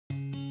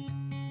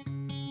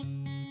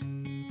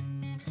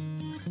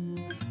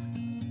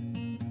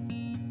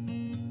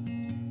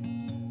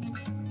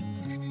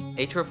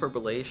Atrial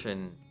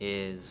fibrillation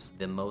is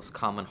the most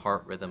common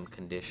heart rhythm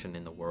condition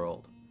in the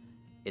world.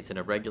 It's an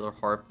irregular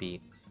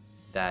heartbeat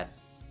that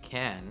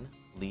can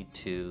lead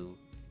to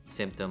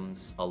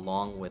symptoms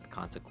along with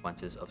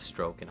consequences of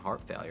stroke and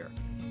heart failure.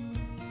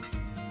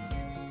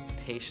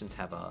 Patients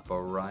have a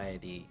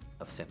variety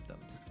of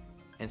symptoms,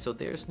 and so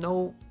there's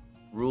no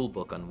rule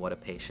book on what a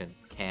patient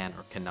can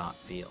or cannot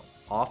feel.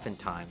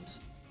 Oftentimes,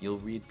 you'll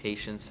read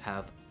patients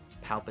have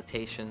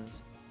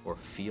palpitations or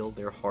feel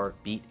their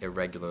heart beat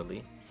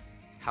irregularly.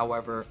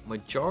 However,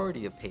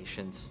 majority of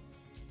patients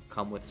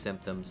come with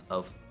symptoms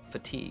of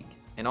fatigue,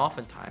 and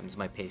oftentimes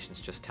my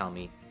patients just tell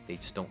me they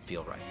just don't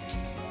feel right.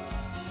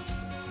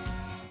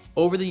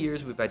 Over the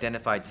years, we've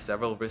identified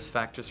several risk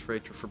factors for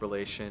atrial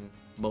fibrillation.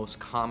 Most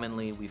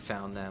commonly, we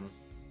found them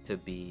to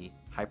be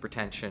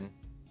hypertension,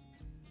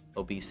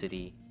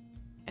 obesity,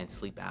 and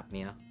sleep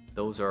apnea.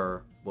 Those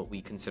are what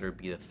we consider to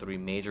be the three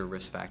major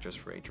risk factors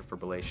for atrial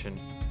fibrillation.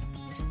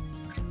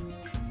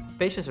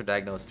 Patients are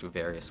diagnosed through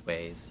various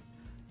ways.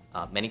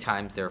 Many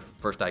times they're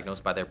first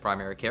diagnosed by their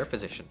primary care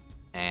physician,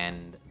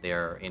 and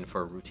they're in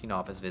for a routine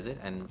office visit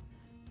and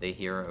they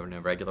hear an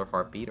irregular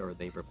heartbeat or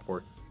they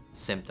report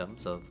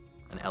symptoms of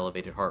an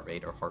elevated heart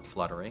rate or heart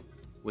fluttering.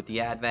 With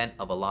the advent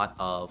of a lot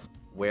of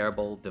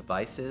wearable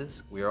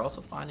devices, we are also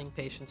finding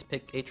patients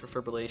pick atrial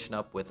fibrillation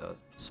up with a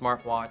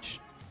smartwatch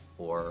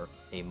or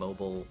a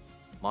mobile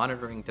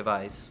monitoring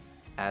device.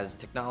 As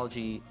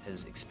technology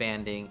is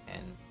expanding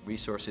and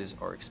resources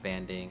are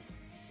expanding,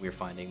 we're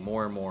finding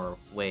more and more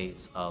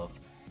ways of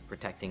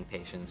protecting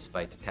patients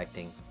by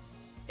detecting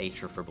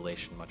atrial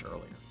fibrillation much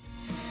earlier.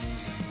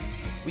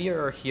 We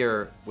are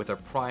here with a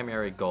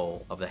primary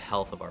goal of the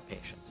health of our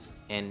patients,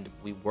 and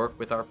we work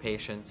with our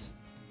patients,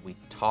 we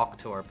talk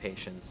to our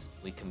patients,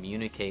 we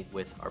communicate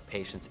with our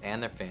patients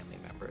and their family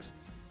members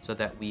so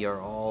that we are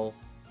all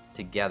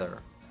together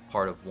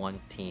part of one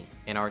team.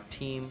 And our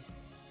team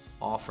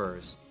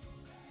offers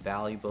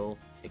valuable,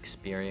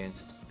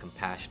 experienced,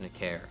 compassionate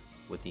care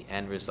with the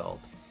end result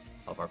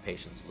of our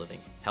patients living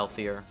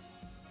healthier,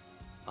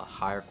 a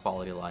higher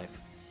quality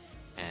life,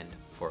 and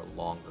for a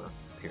longer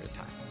period of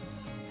time.